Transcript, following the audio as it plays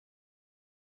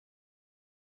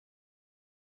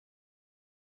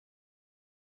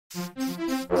So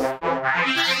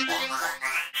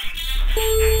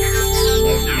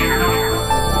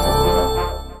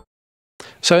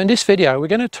in this video we're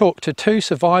going to talk to two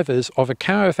survivors of a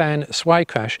caravan sway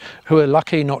crash who are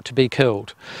lucky not to be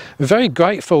killed. We're very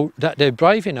grateful that they're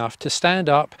brave enough to stand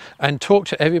up and talk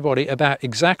to everybody about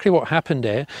exactly what happened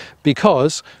there,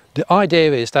 because the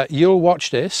idea is that you'll watch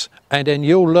this and then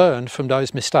you'll learn from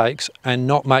those mistakes and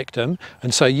not make them,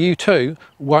 and so you too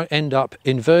won't end up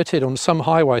inverted on some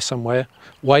highway somewhere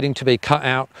waiting to be cut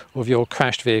out of your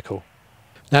crashed vehicle.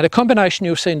 Now the combination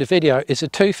you'll see in the video is a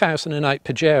 2008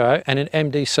 Pajero and an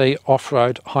MDC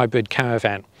off-road hybrid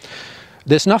caravan.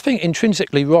 There's nothing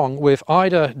intrinsically wrong with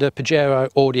either the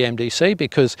Pajero or the MDC,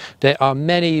 because there are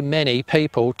many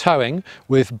people towing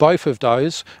with both of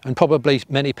those, and probably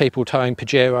many people towing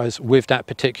Pajeros with that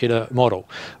particular model.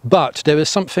 But there is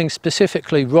something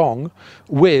specifically wrong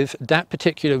with that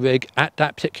particular rig at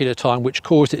that particular time which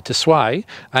caused it to sway,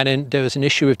 and then there is an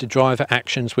issue with the driver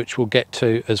actions which we'll get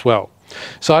to as well.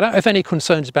 So I don't have any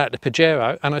concerns about the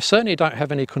Pajero, and I certainly don't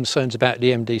have any concerns about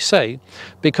the MDC,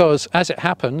 because as it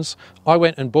happens I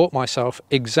went and bought myself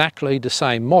exactly the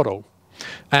same model,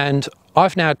 and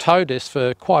I've now towed this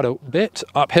for quite a bit,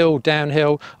 uphill,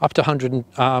 downhill, up to over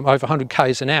 100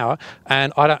 k's an hour,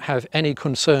 and I don't have any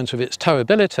concerns with its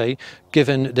towability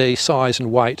given the size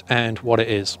and weight and what it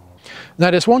is. Now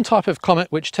there's one type of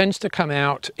comment which tends to come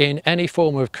out in any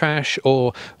form of crash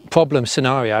or problem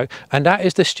scenario, and that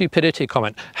is the stupidity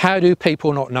comment. How do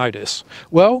people not know this?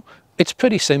 Well, it's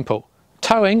pretty simple.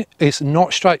 Towing is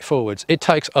not straightforward. It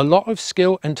takes a lot of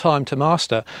skill and time to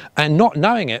master, and not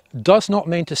knowing it does not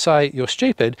mean to say you're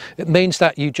stupid. It means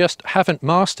that you just haven't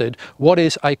mastered what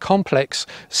is a complex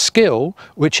skill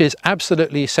which is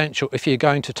absolutely essential if you're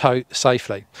going to tow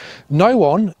safely. No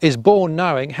one is born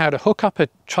knowing how to hook up a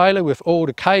trailer with all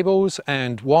the cables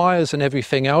and wires and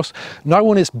everything else. No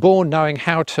one is born knowing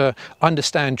how to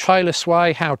understand trailer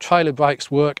sway, how trailer brakes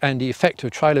work, and the effect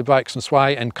of trailer brakes on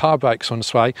sway and car brakes on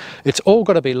sway. It's all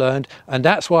got to be learned, and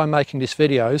that's why I'm making these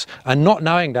videos. And not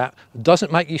knowing that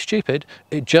doesn't make you stupid,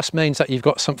 it just means that you've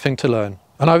got something to learn.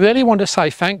 And I really want to say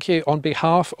thank you on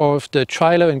behalf of the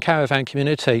trailer and caravan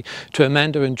community to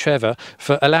Amanda and Trevor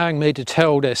for allowing me to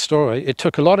tell their story. It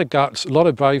took a lot of guts, a lot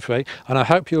of bravery, and I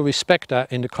hope you'll respect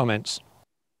that in the comments.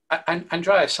 And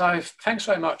Andrea, so thanks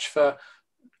very much for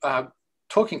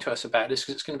talking to us about this,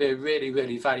 because it's going to be a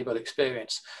really valuable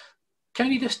experience.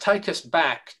 Can you just take us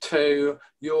back to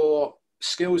your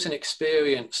skills and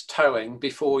experience towing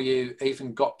before you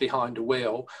even got behind the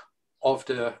wheel of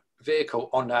the vehicle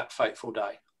on that fateful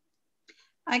day?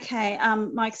 Okay,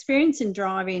 my experience in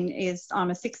driving is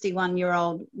I'm a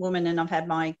 61-year-old woman, and I've had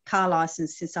my car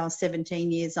license since I was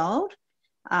 17 years old,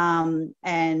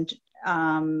 and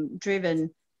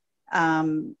driven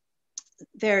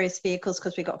various vehicles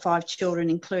because we've got 5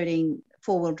 children, including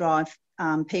four-wheel drive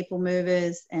people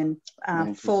movers and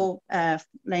four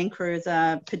Land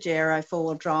Cruiser, Pajero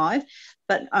four-wheel drive,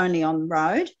 but only on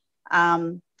road.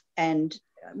 And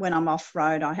when I'm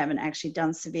off-road, I haven't actually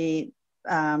done severe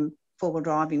four-wheel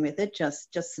driving with it,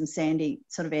 just some sandy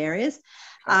sort of areas.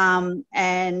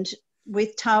 And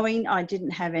with towing, I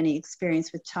didn't have any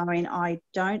experience with towing. I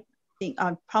don't think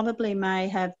I probably may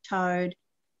have towed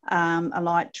a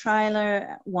light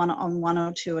trailer on one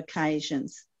or two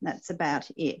occasions. That's about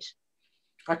it.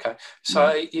 Okay,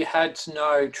 so you had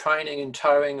no training in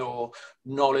towing or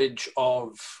knowledge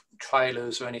of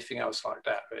trailers or anything else like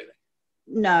that, really?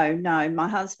 No. My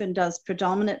husband does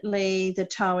predominantly the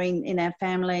towing in our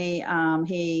family.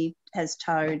 He has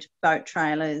towed boat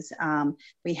trailers.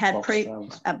 We had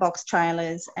box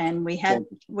trailers, and we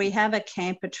have a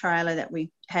camper trailer that we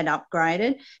had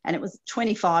upgraded, and it was a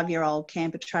 25-year-old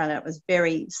camper trailer. It was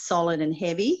very solid and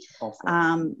heavy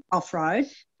off-road,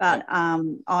 but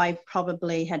I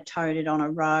probably had towed it on a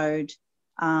road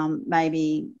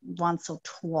maybe once or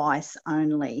twice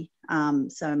only.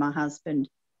 So my husband,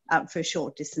 for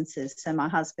short distances. So my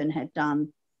husband had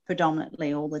done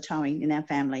predominantly all the towing in our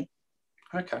family.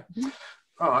 Okay.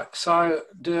 All right. So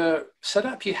the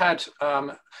setup you had,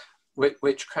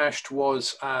 which crashed,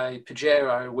 was a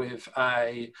Pajero with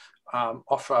a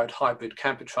off-road hybrid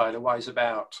camper trailer. Weighs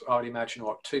about, I'd imagine,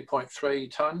 what, 2.3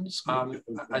 tons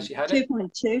as you had it?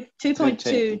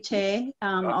 2.2 tear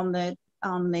on the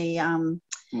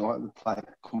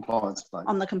compliance plate.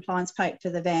 On the compliance plate for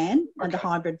the van, and the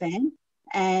hybrid van.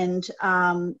 And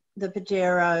the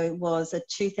Pajero was a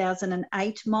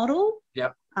 2008 model.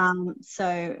 Yep.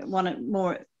 So one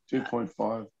more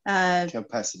 2.5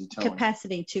 capacity towing.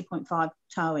 Capacity 2.5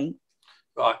 towing.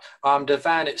 Right. The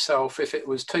van itself, if it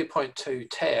was 2.2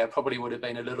 tear, probably would have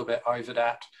been a little bit over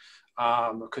that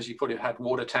because you probably had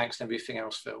water tanks and everything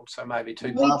else filled. So maybe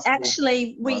two.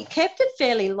 We kept it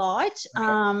fairly light.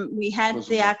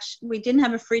 Okay. We didn't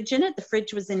have a fridge in it. The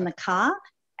fridge was in the car,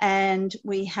 and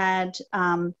we had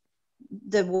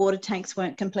the water tanks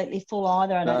weren't completely full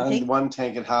either. I don't think. One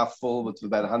tank at half full with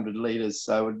about 100 litres,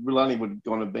 so it would only would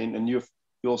have been, and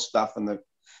your stuff and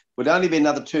would only be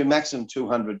another maximum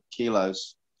 200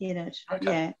 kilos. Okay.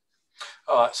 Yeah.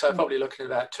 All right, so probably looking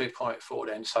at about 2.4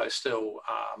 then, so still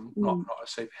not a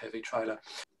super heavy trailer.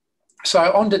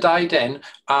 So on the day then,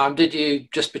 did you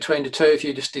just, between the two of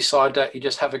you, just decide that you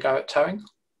just have a go at towing?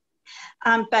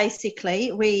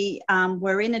 Basically, we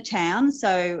were in a town,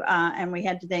 so and we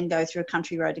had to then go through a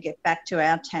country road to get back to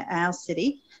our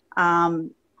city.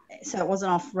 So it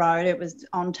wasn't off road; it was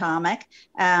on tarmac.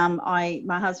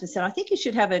 My husband said, "I think you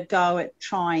should have a go at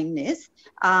trying this."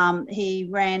 He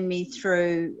ran me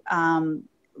through,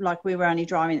 like we were only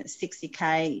driving at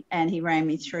 60k, and he ran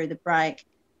me through the brake.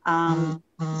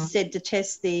 Said to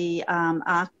test the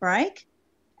arc brake,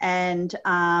 and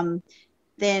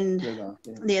then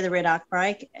the red arc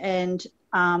brake, and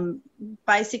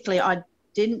basically I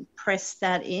didn't press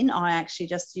that in. I actually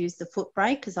just used the foot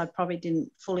brake because I probably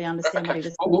didn't fully understand what he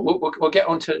was doing. We'll get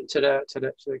on to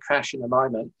the crash in a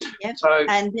moment. Yep. So,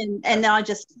 and then I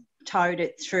just towed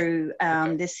it through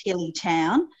this hilly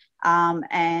town,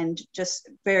 and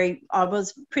I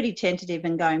was pretty tentative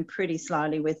and going pretty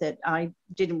slowly with it. I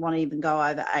didn't want to even go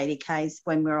over 80 k's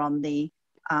when we're on the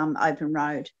open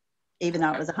road. Even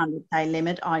though it was a 100k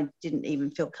limit, I didn't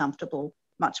even feel comfortable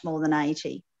much more than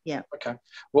 80. Yeah. Okay.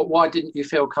 Well, why didn't you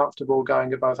feel comfortable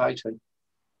going above 80?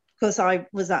 Because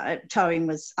towing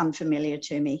was unfamiliar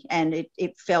to me, and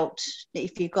it felt,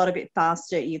 if you got a bit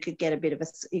faster, you could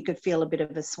feel a bit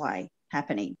of a sway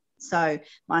happening. So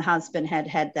my husband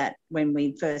had that when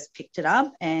we first picked it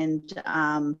up, and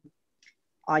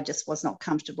I just was not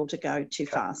comfortable to go too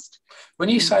fast. When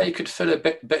you say you could feel a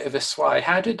bit of a sway,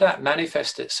 how did that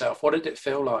manifest itself? What did it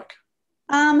feel like?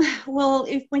 Well,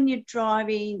 when you're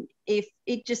driving, if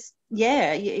you just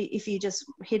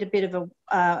hit a bit of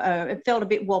it felt a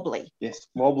bit wobbly. Yes,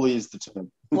 wobbly is the term.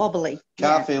 Wobbly.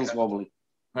 Car feels wobbly.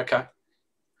 Okay.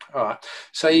 All right.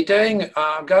 So you're doing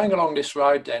going along this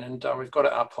road then, and we've got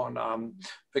it up on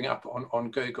bring up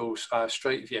on Google's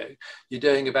Street View. You're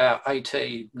doing about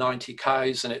 80, 90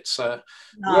 k's, and it's a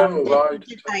rural road.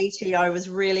 80. I was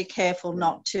really careful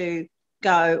not to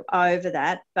go over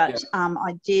that, but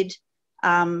I did.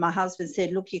 My husband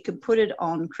said, "Look, you can put it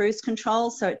on cruise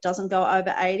control so it doesn't go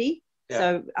over 80." Yeah.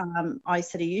 So I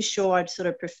said, "Are you sure?" I'd sort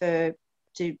of prefer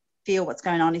to feel what's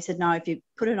going on. He said, "No, if you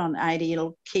put it on 80,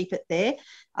 it'll keep it there,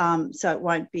 so it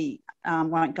won't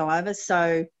go over."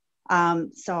 So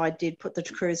I did put the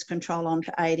cruise control on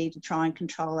for 80 to try and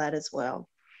control that as well.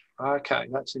 Okay,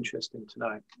 that's interesting to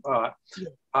know. All right.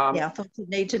 I thought you'd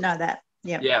need to know that.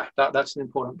 Yeah, that's an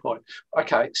important point.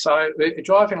 Okay, so you're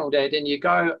driving along there, then you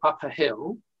go up a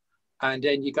hill, and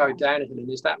then you go down a hill,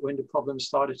 and is that when the problem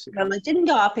started to come? Well, it didn't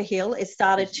go up a hill. It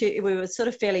started we were sort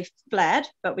of fairly flat,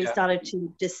 but we started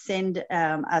to descend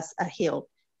a hill,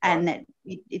 and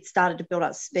it started to build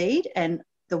up speed, and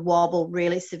the wobble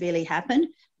really severely happened.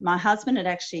 My husband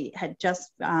had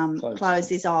just closed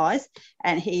his eyes,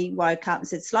 and he woke up and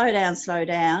said, slow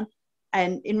down.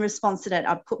 And in response to that,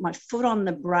 I put my foot on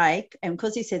the brake, and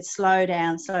because he said, slow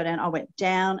down, I went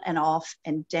down and off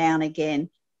and down again.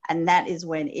 And that is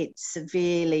when it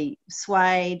severely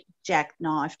swayed,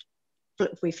 jackknifed.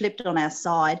 We flipped on our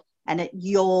side, and it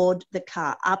yawed the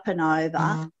car up and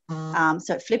over.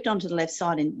 So it flipped onto the left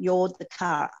side and yawed the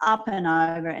car up and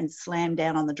over and slammed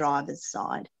down on the driver's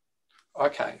side.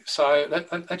 Okay, so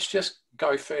let's just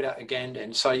go through that again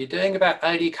then. So you're doing about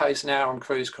 80 k's an hour on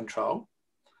cruise control.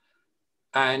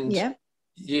 And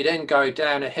you then go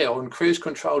down a hill, and cruise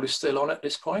control is still on at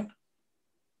this point?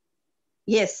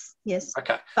 Yes.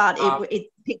 Okay. But it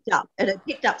picked up. It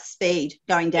picked up speed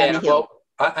going down the hill.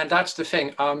 Well, and that's the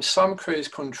thing. Some cruise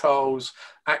controls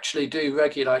actually do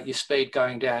regulate your speed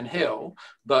going downhill,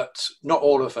 but not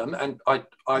all of them. And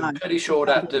I'm pretty sure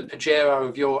that the Pajero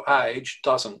of your age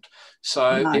doesn't.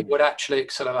 So it would actually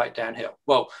accelerate downhill.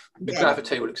 Well, the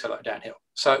gravity would accelerate downhill.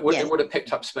 So it would have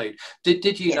picked up speed.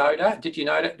 Did you know that? Did you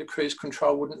know that the cruise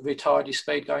control wouldn't retard your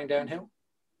speed going downhill?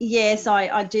 Yes,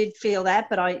 I did feel that,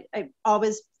 but I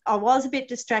was a bit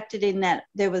distracted in that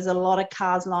there was a lot of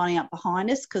cars lining up behind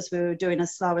us because we were doing a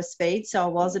slower speed. So I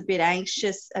was a bit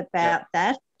anxious about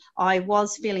that. I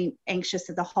was feeling anxious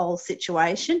at the whole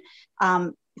situation.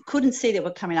 Couldn't see that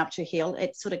we're coming up to a hill.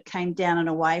 It sort of came down and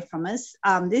away from us.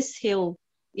 This hill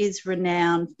is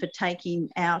renowned for taking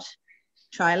out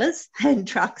trailers and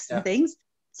trucks and things.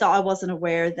 So I wasn't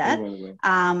aware of that.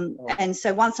 And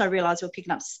so once I realised we were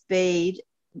picking up speed,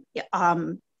 it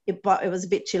was a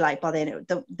bit too late by then.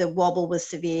 The wobble was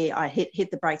severe. I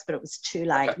hit the brakes, but it was too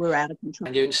late. Okay. We were out of control.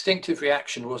 And your instinctive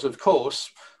reaction was, of course,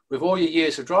 with all your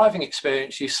years of driving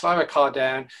experience, you slow a car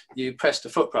down, you press the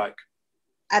foot brake.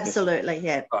 Absolutely,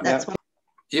 yeah. Right. That's what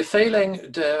You're feeling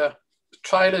the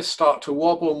trailers start to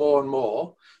wobble more and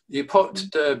more. You put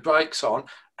the brakes on.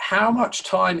 How much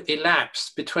time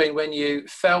elapsed between when you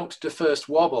felt the first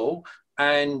wobble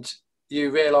and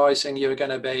you realising you were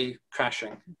going to be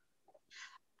crashing?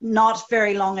 Not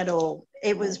very long at all.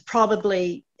 It was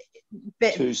probably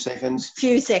 2 seconds.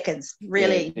 Few seconds,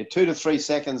 really. Yeah, 2 to 3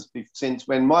 seconds since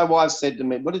when my wife said to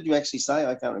me, what did you actually say?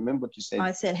 I can't remember what you said.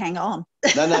 I said, hang on.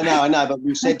 No, I know, but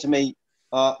you said to me,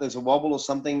 there's a wobble or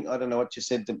something. I don't know what you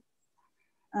said to me.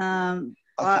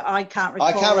 I can't recall.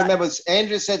 I can't remember.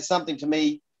 Andrew said something to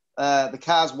me, the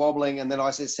car's wobbling, and then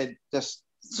I said just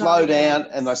slow down,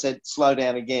 and I said slow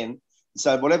down again.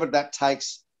 So whatever that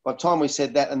takes, by the time we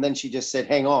said that, and then she just said,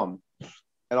 hang on.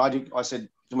 And I said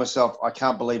to myself, I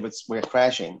can't believe we're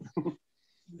crashing.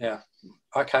 Yeah.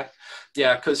 Okay.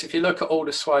 Yeah, because if you look at all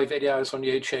the sway videos on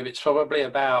YouTube, it's probably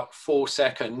about 4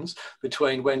 seconds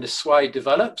between when the sway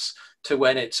develops to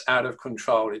when it's out of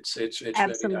control. It's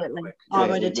absolutely. Really quick. I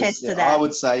would attest to that. I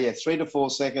would say 3 to 4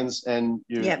 seconds, and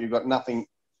you've got nothing.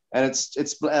 And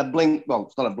it's a blink. Well,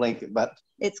 it's not a blink, but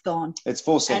it's gone. It's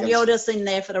 4 seconds. And you're just in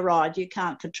there for the ride. You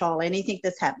can't control anything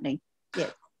that's happening. Yeah.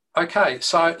 Okay,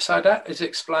 so that is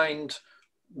explained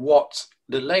what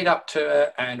the lead up to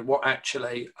it and what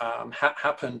actually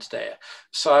happened there.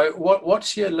 So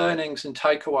what's your learnings and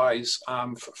takeaways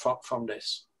from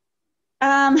this?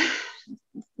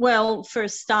 Well, for a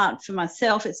start, for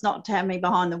myself, it's not to have me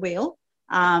behind the wheel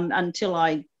until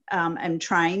I am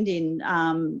trained in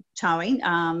towing.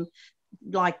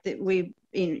 We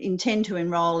intend to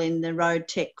enrol in the road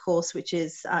tech course, which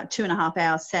is 2.5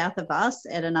 hours south of us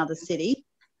at another city.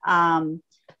 And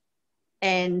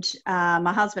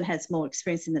my husband has more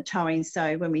experience in the towing,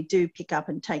 so when we do pick up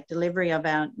and take delivery of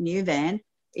our new van,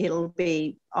 it'll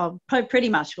be pretty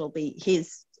much will be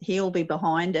his. He'll be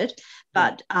behind it.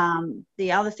 But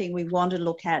the other thing we want to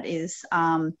look at is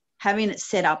having it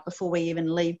set up before we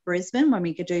even leave Brisbane when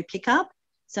we do pick up.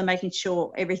 So making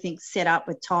sure everything's set up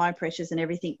with tyre pressures and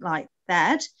everything like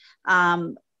that.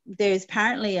 There's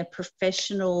apparently a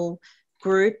professional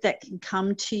group that can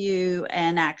come to you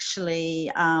and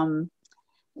actually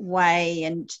weigh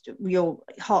and you'll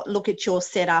look at your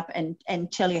setup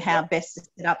and tell you how best to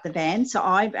set up the van. So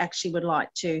I actually would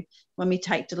like to, when we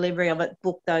take delivery of it,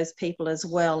 book those people as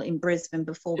well in Brisbane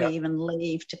before we even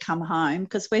leave to come home,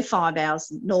 because we're 5 hours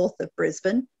north of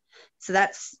Brisbane. So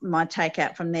that's my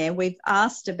takeout from there. We've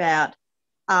asked about,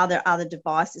 are there other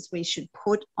devices we should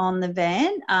put on the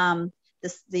van?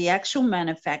 The actual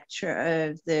manufacturer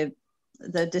of the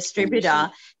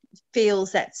distributor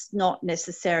feels that's not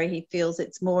necessary. He feels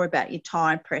it's more about your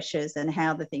tyre pressures and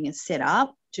how the thing is set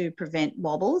up to prevent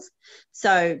wobbles.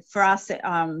 So for us,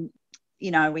 we're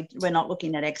not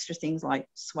looking at extra things like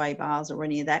sway bars or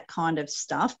any of that kind of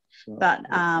stuff.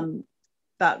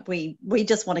 But we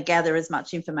just want to gather as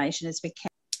much information as we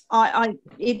can.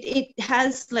 It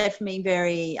has left me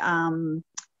very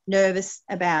nervous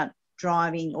about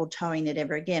driving or towing it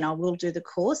ever again. I will do the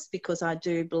course because I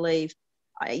do believe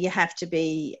you have to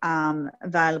be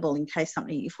available in case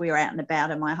if we're out and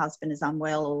about and my husband is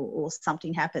unwell or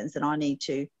something happens and I need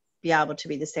to be able to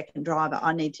be the second driver.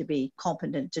 I need to be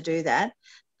competent to do that.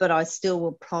 But I still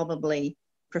will probably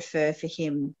prefer for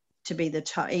him to be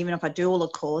even if I do all the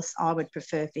course, I would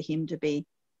prefer for him to be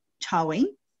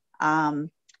towing.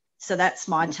 So that's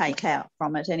my takeout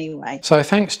from it anyway. So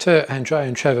thanks to Andrea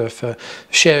and Trevor for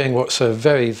sharing what's a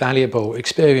very valuable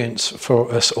experience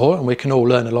for us all, and we can all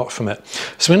learn a lot from it.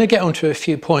 So I'm going to get onto a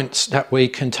few points that we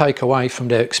can take away from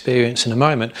their experience in a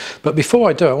moment. But before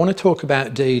I do, I want to talk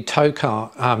about the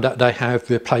towcar that they have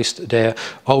replaced their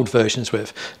old versions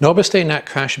with. Now obviously in that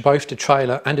crash, both the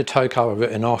trailer and the towcar were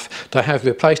written off. They have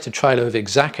replaced the trailer with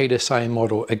exactly the same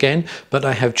model again, but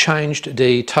they have changed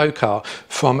the towcar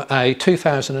from a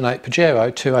 2008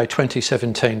 Pajero to a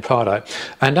 2017 Prado,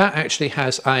 and that actually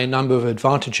has a number of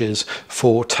advantages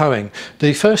for towing.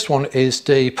 The first one is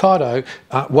the Prado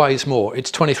weighs more.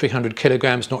 It's 2,300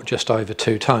 kilograms, not just over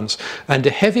 2 tons, and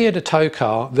the heavier the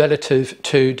towcar relative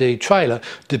to the trailer,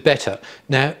 the better.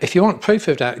 Now if you want proof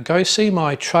of that, go see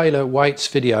my trailer weights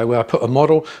video where I put a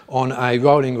model on a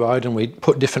rolling road and we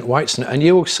put different weights in it, and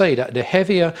you will see that the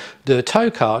heavier the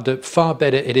towcar, the far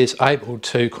better it is able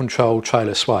to control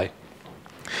trailer sway.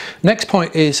 Next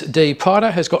point is the Prado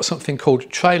has got something called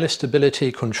trailer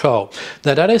stability control.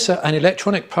 Now that is an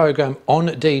electronic program on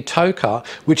the towcar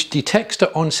which detects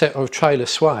the onset of trailer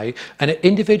sway, and it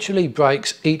individually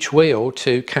brakes each wheel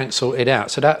to cancel it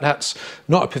out. So that's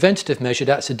not a preventative measure,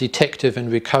 that's a detective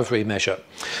and recovery measure.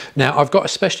 Now I've got a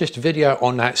specialist video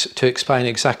on that to explain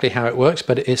exactly how it works,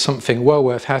 but it is something well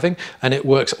worth having, and it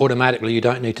works automatically, you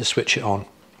don't need to switch it on.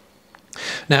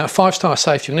 Now, 5-star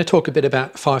safety, I'm going to talk a bit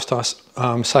about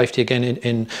 5-star safety again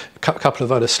in a couple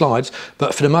of other slides,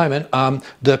 but for the moment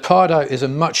the Prado is a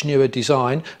much newer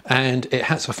design and it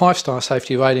has a 5-star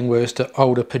safety rating, whereas the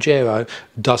older Pajero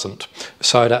doesn't,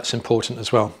 so that's important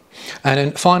as well. And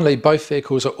then finally, both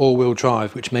vehicles are all-wheel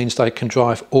drive, which means they can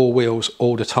drive all wheels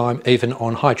all the time, even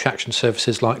on high traction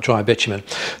surfaces like dry bitumen.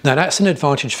 Now that's an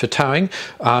advantage for towing,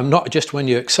 not just when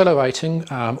you're accelerating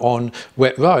on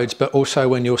wet roads, but also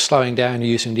when you're slowing down,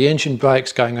 using the engine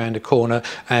brakes, going around a corner,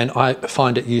 and I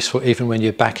find it useful even when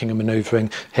you're backing and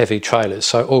manoeuvring heavy trailers.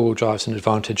 So all-wheel drive is an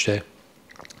advantage there.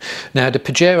 Now the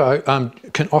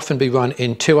Pajero can often be run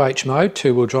in 2H mode,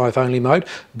 two-wheel drive only mode,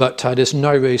 but there's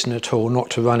no reason at all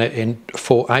not to run it in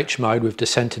 4H mode with the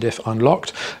centre diff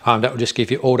unlocked. That will just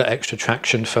give you all the extra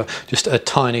traction for just a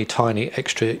tiny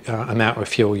extra amount of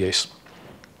fuel use.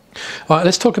 All right,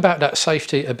 let's talk about that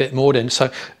safety a bit more then.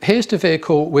 So here's the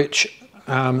vehicle which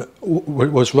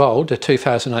was rolled, the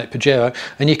 2008 Pajero,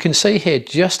 and you can see here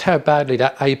just how badly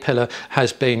that A-pillar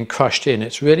has been crushed in.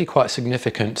 It's really quite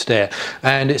significant there,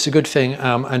 and it's a good thing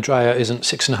Andrea isn't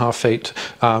 6.5 feet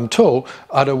tall,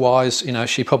 otherwise, you know,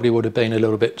 she probably would have been a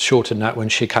little bit shorter than that when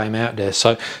she came out there.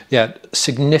 So yeah,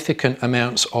 significant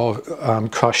amounts of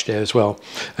crush there as well,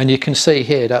 and you can see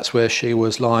here that's where she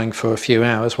was lying for a few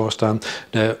hours whilst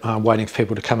they're waiting for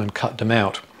people to come and cut them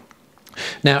out.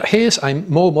 Now here's a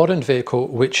more modern vehicle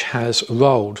which has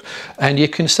rolled, and you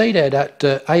can see there that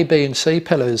A, B and C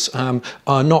pillars are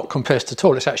not compressed at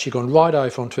all. It's actually gone right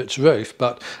over onto its roof,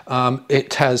 but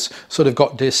it has sort of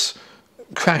got this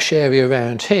crash area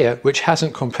around here which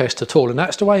hasn't compressed at all, and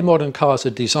that's the way modern cars are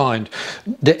designed.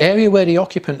 The area where the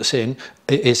occupant's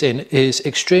is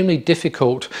extremely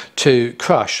difficult to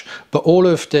crush, but all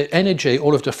of the energy,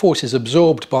 all of the force is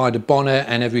absorbed by the bonnet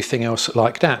and everything else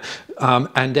like that,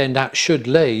 and then that should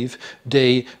leave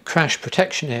the crash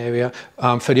protection area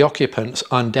for the occupants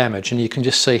undamaged, and you can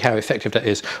just see how effective that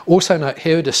is. Also note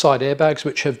here are the side airbags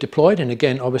which have deployed, and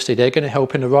again obviously they're going to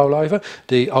help in the rollover.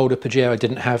 The older Pajero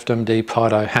didn't have them, the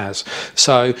Prado has.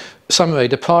 So summary,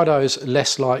 the Prado is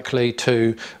less likely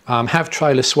to have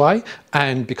trailer sway,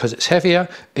 and because it's heavier,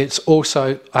 it's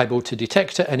also able to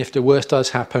detect it, and if the worst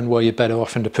does happen, well, you're better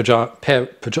off in the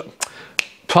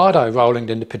Prado rolling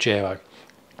than the Pajero.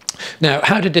 Now,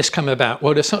 how did this come about?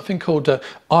 Well, there's something called the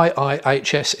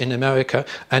IIHS in America,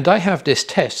 and they have this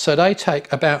test. So they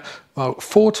take about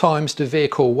 4 times the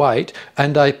vehicle weight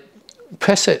and they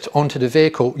press it onto the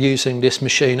vehicle using this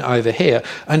machine over here,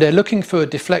 and they're looking for a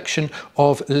deflection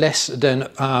of less than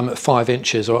 5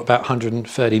 inches, or about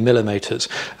 130 millimeters,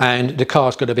 and the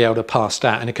car's got to be able to pass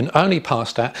that, and it can only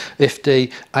pass that if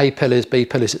the A pillars, B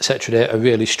pillars, etc. there are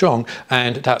really strong,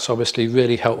 and that's obviously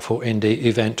really helpful in the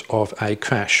event of a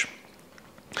crash.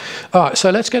 All right, so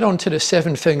let's get on to the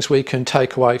 7 things we can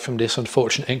take away from this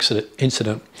unfortunate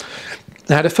incident.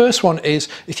 Now the first one is,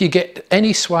 if you get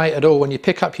any sway at all when you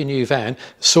pick up your new van,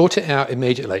 sort it out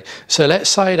immediately. So let's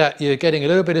say that you're getting a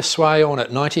little bit of sway on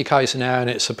at 90 k's an hour and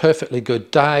it's a perfectly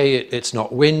good day, it's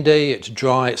not windy, it's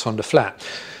dry, it's on the flat.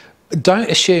 Don't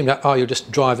assume that, oh, you'll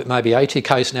just drive at maybe 80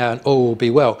 k's an hour and all will be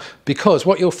well, because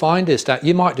what you'll find is that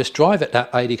you might just drive at that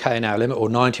 80 k an hour limit or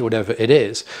 90, whatever it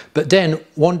is, but then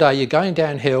one day you're going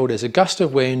downhill, there's a gust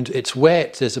of wind, it's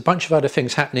wet, there's a bunch of other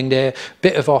things happening there,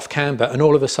 bit of off camber, and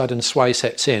all of a sudden sway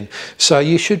sets in. So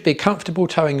you should be comfortable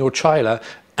towing your trailer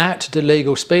at the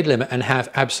legal speed limit and have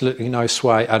absolutely no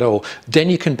sway at all. Then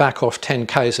you can back off 10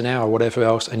 k's an hour or whatever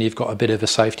else, and you've got a bit of a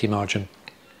safety margin.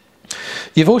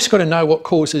 You've also got to know what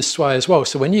causes sway as well.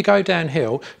 So when you go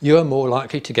downhill, you are more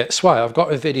likely to get sway. I've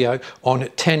got a video on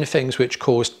 10 things which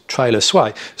cause trailer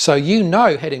sway. So you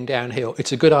know heading downhill,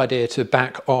 it's a good idea to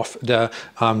back off the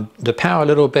power a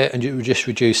little bit, and you just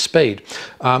reduce speed.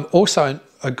 Also,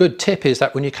 a good tip is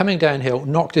that when you're coming downhill,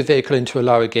 knock the vehicle into a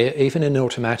lower gear, even in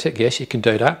automatic, yes, you can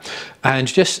do that, and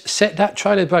just set that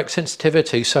trailer brake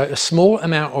sensitivity so a small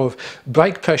amount of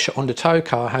brake pressure on the tow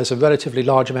car has a relatively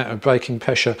large amount of braking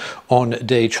pressure on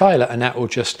the trailer, and that will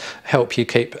just help you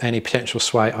keep any potential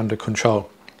sway under control.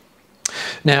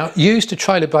 Now, use the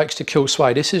trailer brakes to kill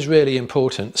sway. This is really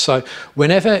important. So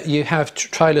whenever you have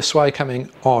trailer sway coming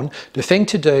on, the thing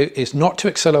to do is not to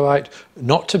accelerate,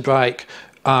 not to brake,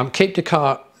 keep the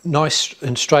car nice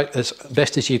and straight as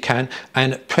best as you can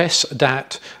and press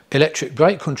that electric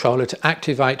brake controller to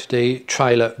activate the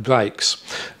trailer brakes.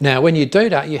 Now when you do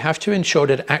that, you have to ensure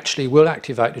that it actually will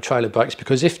activate the trailer brakes,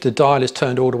 because if the dial is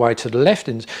turned all the way to the left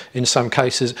in some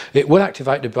cases, it will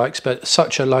activate the brakes, but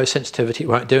such a low sensitivity it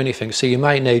won't do anything. So you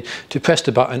may need to press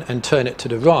the button and turn it to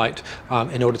the right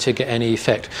in order to get any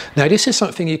effect. Now this is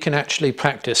something you can actually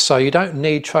practice, so you don't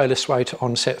need trailer sway to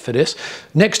onset for this.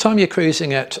 Next time you're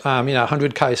cruising at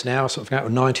 100 k's an hour, something out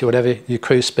of 90, whatever your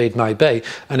cruise speed may be,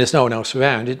 and there's no one else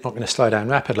around, it's not going to slow down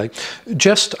rapidly.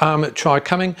 Just try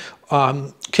coming,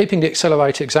 keeping the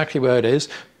accelerator exactly where it is,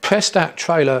 press that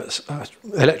trailer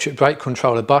electric brake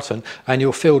controller button, and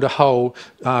you'll feel the whole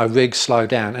rig slow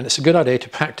down. And it's a good idea to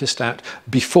practice that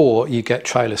before you get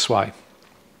trailer sway.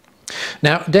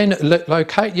 Now then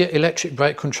locate your electric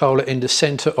brake controller in the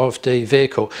centre of the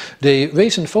vehicle. The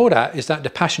reason for that is that the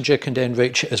passenger can then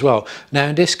reach it as well. Now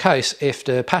in this case, if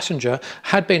the passenger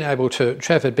had been able to,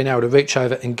 Trevor had been able to reach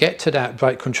over and get to that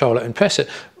brake controller and press it,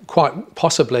 quite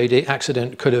possibly the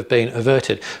accident could have been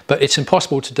averted. But it's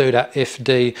impossible to do that if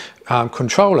the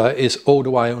controller is all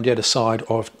the way on the other side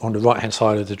on the right hand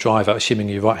side of the driver, assuming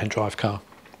you're a right hand drive car.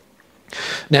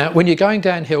 Now when you're going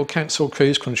downhill, cancel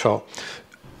cruise control.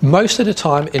 Most of the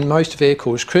time in most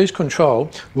vehicles, cruise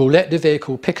control will let the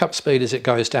vehicle pick up speed as it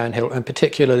goes downhill, and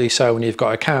particularly so when you've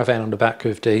got a Caravan on the back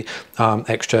with the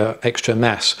extra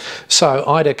mass. So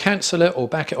either cancel it or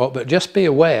back it up, but just be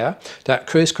aware that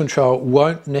cruise control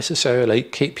won't necessarily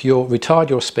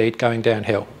retard your speed going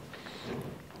downhill.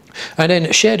 And then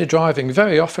shared driving,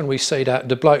 very often we see that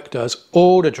the bloke does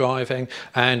all the driving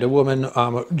and a woman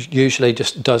usually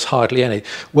just does hardly any.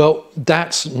 Well,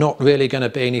 that's not really going to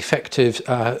be an effective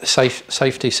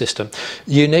safety system.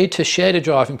 You need to share the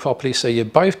driving properly so you're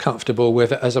both comfortable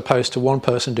with it, as opposed to one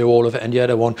person do all of it and the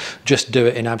other one just do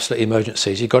it in absolute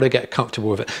emergencies. You've got to get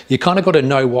comfortable with it. You kind of got to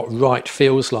know what right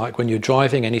feels like when you're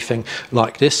driving anything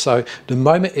like this. So the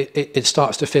moment it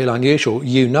starts to feel unusual,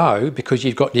 you know, because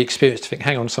you've got the experience to think,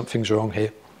 hang on, something's wrong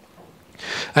here.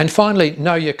 And finally,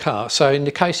 know your car. So in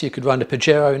the case you could run a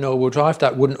Pajero in all-wheel drive,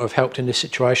 that wouldn't have helped in this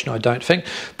situation, I don't think.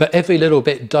 But every little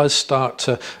bit does start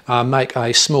to make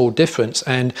a small difference.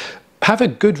 And have a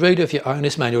good read of your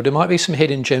owner's manual. There might be some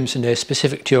hidden gems in there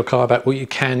specific to your car about what you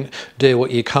can do, what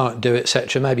you can't do,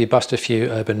 etc. Maybe bust a few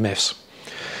urban myths.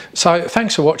 So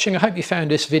thanks for watching. I hope you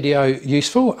found this video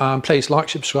useful. Please like,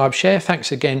 subscribe, share.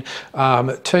 Thanks again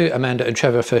to Amanda and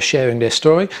Trevor for sharing their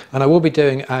story. And I will be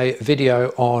doing a video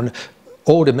on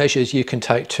all the measures you can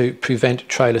take to prevent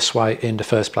trailer sway in the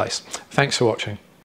first place. Thanks for watching.